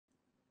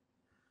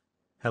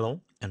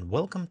Hello and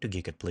welcome to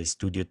Geekatplay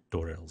Studio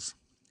Tutorials.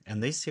 In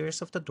this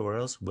series of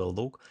tutorials, we'll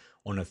look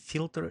on a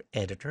filter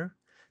editor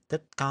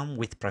that come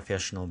with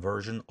professional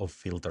version of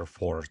Filter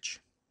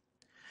Forge.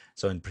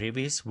 So in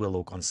previous, we'll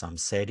look on some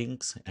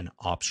settings and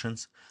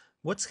options.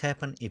 What's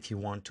happen if you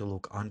want to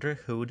look under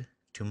hood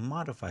to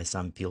modify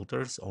some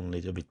filters on a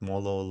little bit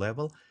more low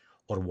level,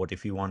 or what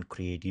if you want to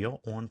create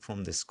your own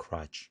from the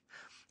scratch.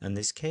 In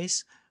this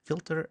case,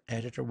 filter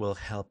editor will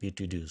help you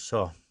to do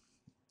so.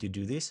 To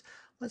do this,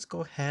 let's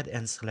go ahead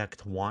and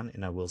select one,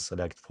 and I will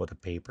select photo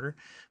paper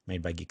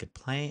made by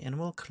Geekatplay, and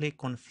we'll click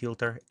on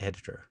filter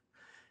editor.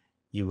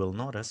 You will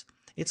notice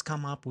it's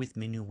come up with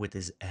menu with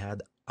this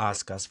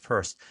ask us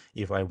first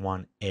if I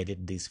want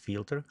edit this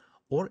filter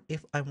or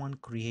if I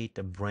want create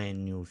a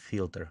brand new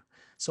filter.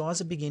 So as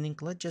a beginning,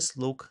 let's just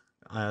look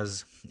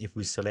as if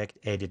we select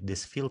edit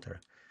this filter.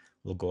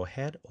 We'll go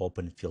ahead,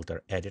 open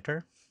filter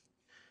editor.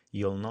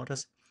 You'll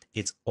notice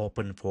it's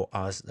open for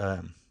us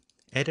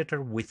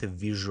editor with the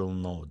visual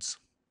nodes.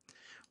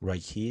 Right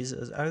here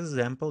as an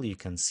example, you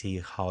can see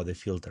how the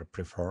filter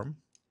perform.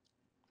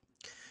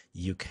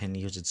 You can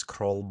use its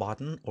scroll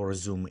button or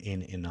zoom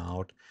in and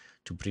out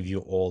to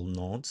preview all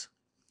nodes.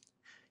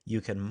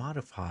 You can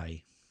modify,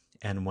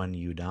 and when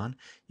you're done,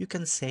 you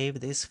can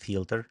save this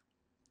filter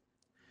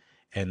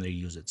and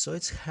reuse it. So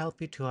it's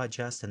help you to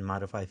adjust and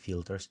modify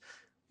filters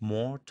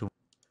more to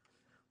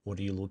what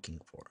are you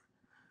looking for.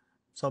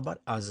 So,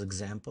 but as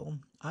example,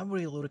 I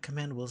really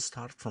recommend we'll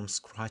start from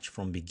scratch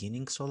from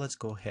beginning. So let's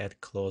go ahead,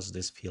 close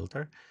this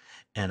filter,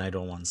 and I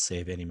don't want to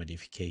save any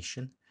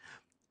modification.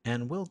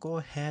 And we'll go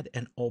ahead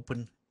and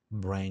open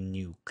brand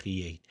new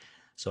create.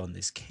 So in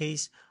this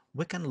case,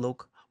 we can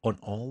look on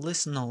all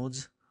these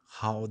nodes,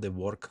 how they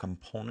work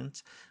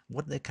components,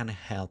 what they can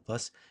help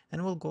us,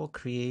 and we'll go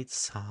create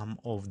some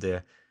of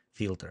the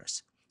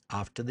filters.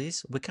 After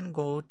this, we can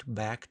go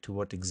back to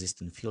what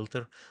existing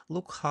filter,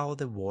 look how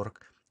they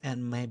work,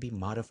 and maybe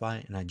modify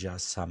and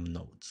adjust some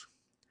nodes.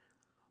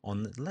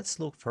 Let's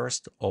look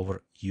first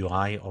over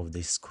UI of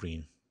this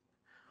screen.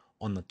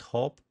 On the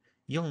top,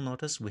 you'll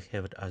notice we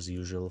have it as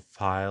usual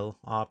file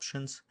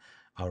options,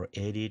 our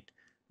edit,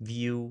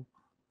 view,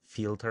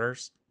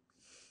 filters,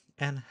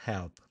 and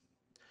help.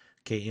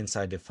 Okay,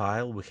 inside the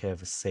file we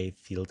have save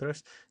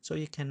filters, so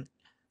you can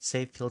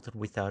save filter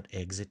without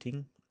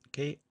exiting.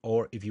 Okay,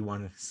 or if you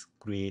want to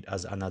create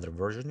as another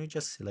version, you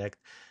just select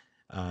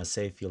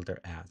save filter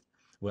as.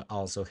 We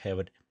also have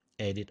it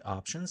edit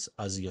options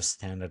as your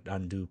standard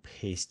undo,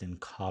 paste, and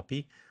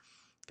copy.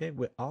 Okay,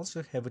 we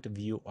also have it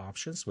view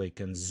options where you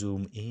can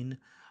zoom in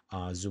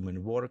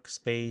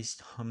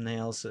workspace,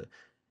 thumbnails,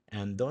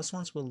 and those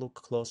ones will look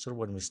closer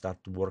when we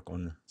start to work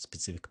on a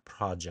specific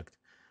project.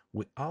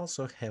 We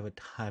also have a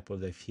type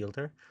of the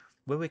filter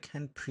where we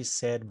can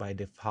preset by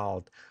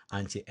default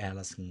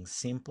anti-aliasing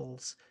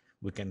simples.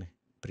 We can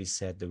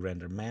preset the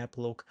render map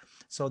look.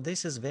 So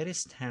this is very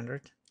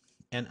standard,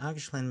 and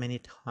actually many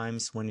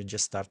times when you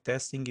just start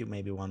testing, you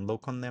maybe want to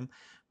look on them,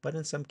 but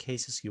in some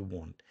cases you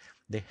won't.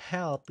 The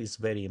help is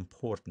very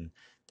important.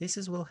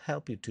 Will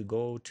help you to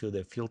go to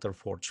the Filter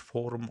Forge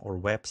forum or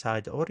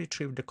website or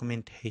retrieve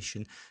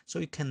documentation so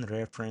you can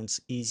reference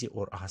easy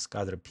or ask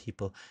other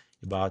people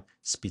about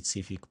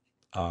specific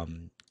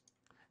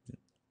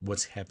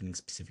what's happening,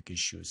 specific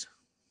issues,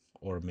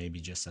 or maybe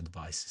just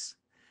advices.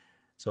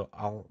 So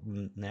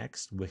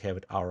next we have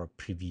our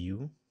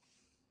preview.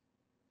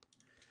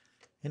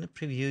 In a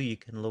preview, you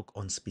can look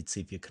on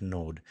specific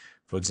node.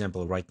 For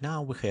example, right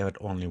now we have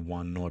only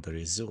one node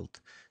result,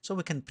 so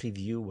we can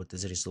preview what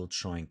is the result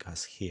showing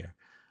us here.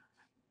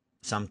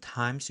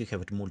 Sometimes you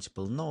have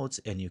multiple nodes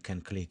and you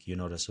can click, you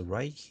notice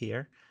right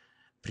here,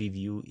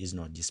 preview is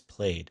not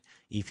displayed.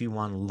 If you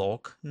want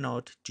lock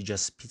node to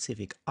just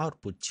specific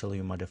output till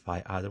you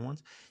modify other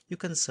ones, you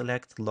can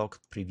select lock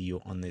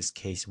preview. On this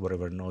case,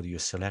 whatever node you're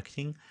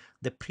selecting,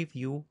 the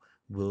preview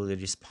will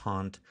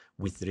respond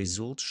with the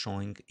result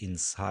showing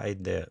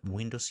inside the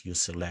windows you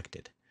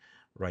selected.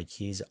 Right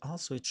here is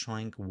also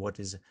showing what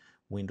is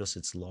windows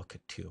it's locked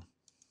to.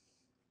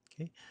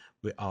 Okay,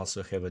 we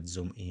also have a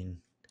zoom in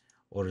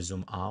or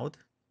zoom out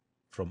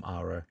from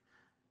our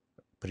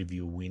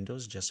preview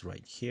windows just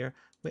right here.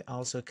 We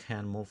also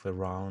can move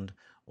around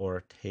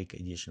or take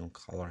additional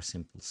color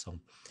simple. So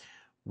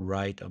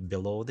right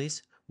below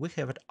this we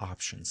have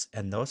options,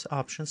 and those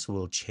options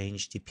will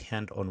change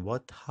depend on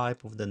what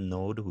type of the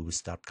node we will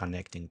start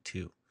connecting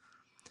to.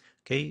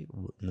 Okay,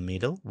 in the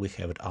middle we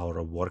have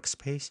our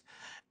workspace,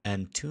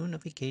 and to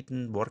navigate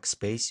in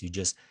workspace you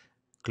just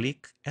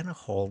click and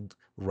hold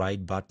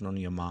right button on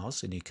your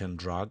mouse and you can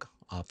drag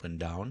up and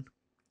down.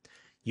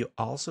 You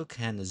also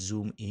can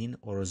zoom in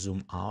or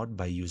zoom out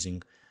by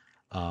using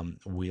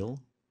wheel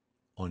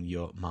on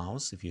your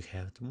mouse if you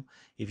have them.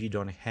 If you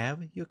don't have,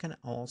 you can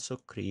also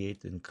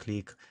create and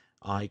click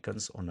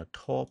icons on the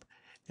top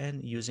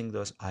and using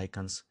those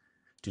icons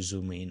to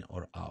zoom in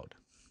or out.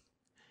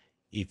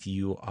 If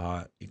you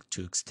are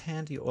to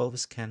extend, you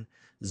always can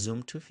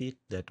zoom to fit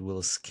that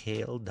will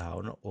scale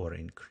down or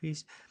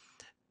increase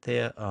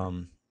the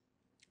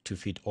to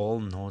fit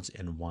all nodes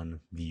in one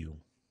view.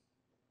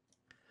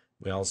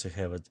 We also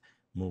have it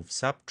move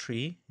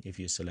subtree. If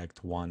you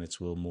select one,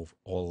 it will move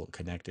all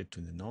connected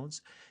to the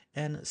nodes,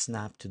 and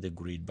snap to the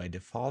grid. By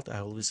default, I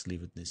always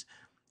leave it this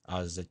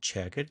as a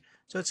checked,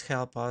 so it's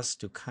help us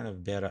to kind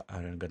of better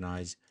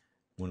organize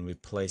when we're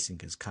placing.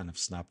 It's kind of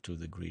snap to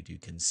the grid. You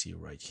can see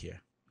right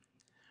here.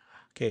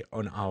 Okay,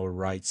 on our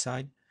right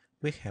side,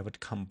 we have it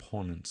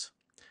components.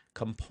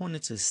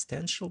 Components is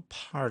essential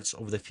parts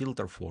of the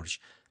filter forge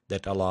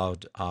that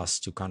allowed us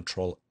to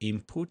control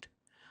input,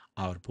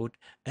 output,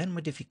 and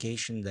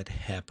modification that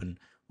happen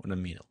on the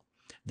middle.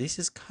 This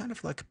is kind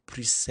of like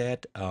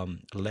preset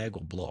Lego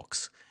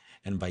blocks,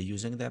 and by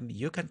using them,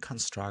 you can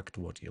construct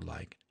what you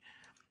like.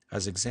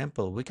 As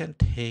example, we can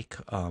take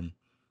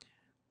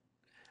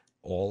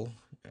all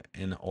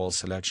in all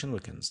selection. We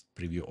can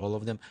preview all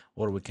of them,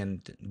 or we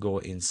can go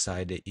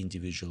inside the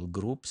individual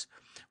groups.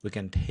 We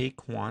can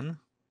take one,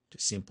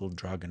 simple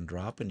drag and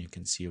drop, and you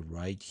can see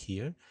right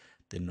here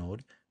the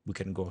node. We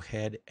can go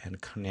ahead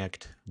and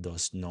connect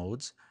those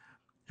nodes,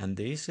 and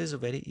this is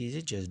very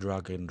easy. Just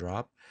drag and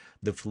drop.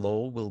 The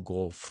flow will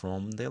go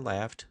from the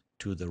left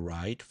to the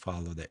right,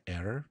 follow the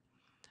arrow.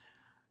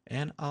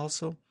 And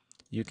also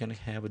you can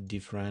have a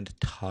different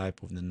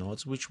type of the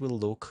nodes, which will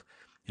look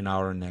in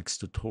our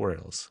next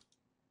tutorials.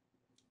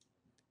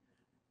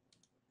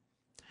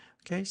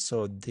 Okay,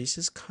 so this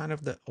is kind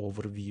of the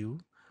overview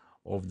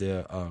of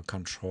the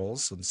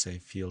controls and say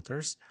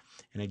filters.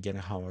 And again,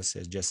 how I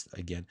said, just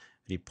again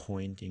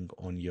repointing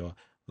on your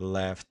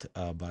left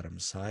bottom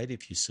side.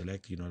 If you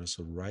select, you notice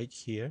right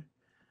here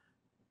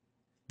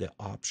the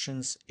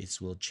options, it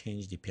will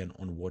change depending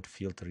on what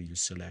filter you're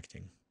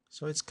selecting.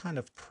 So it's kind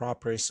of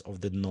properties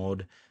of the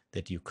node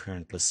that you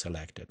currently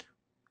selected.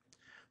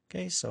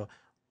 Okay, so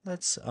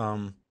let's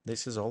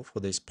this is all for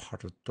this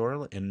part of the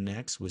tutorial, and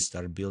next we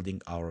start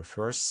building our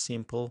first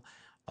simple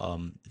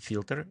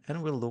filter,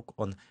 and we'll look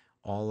on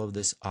all of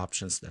these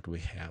options that we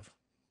have.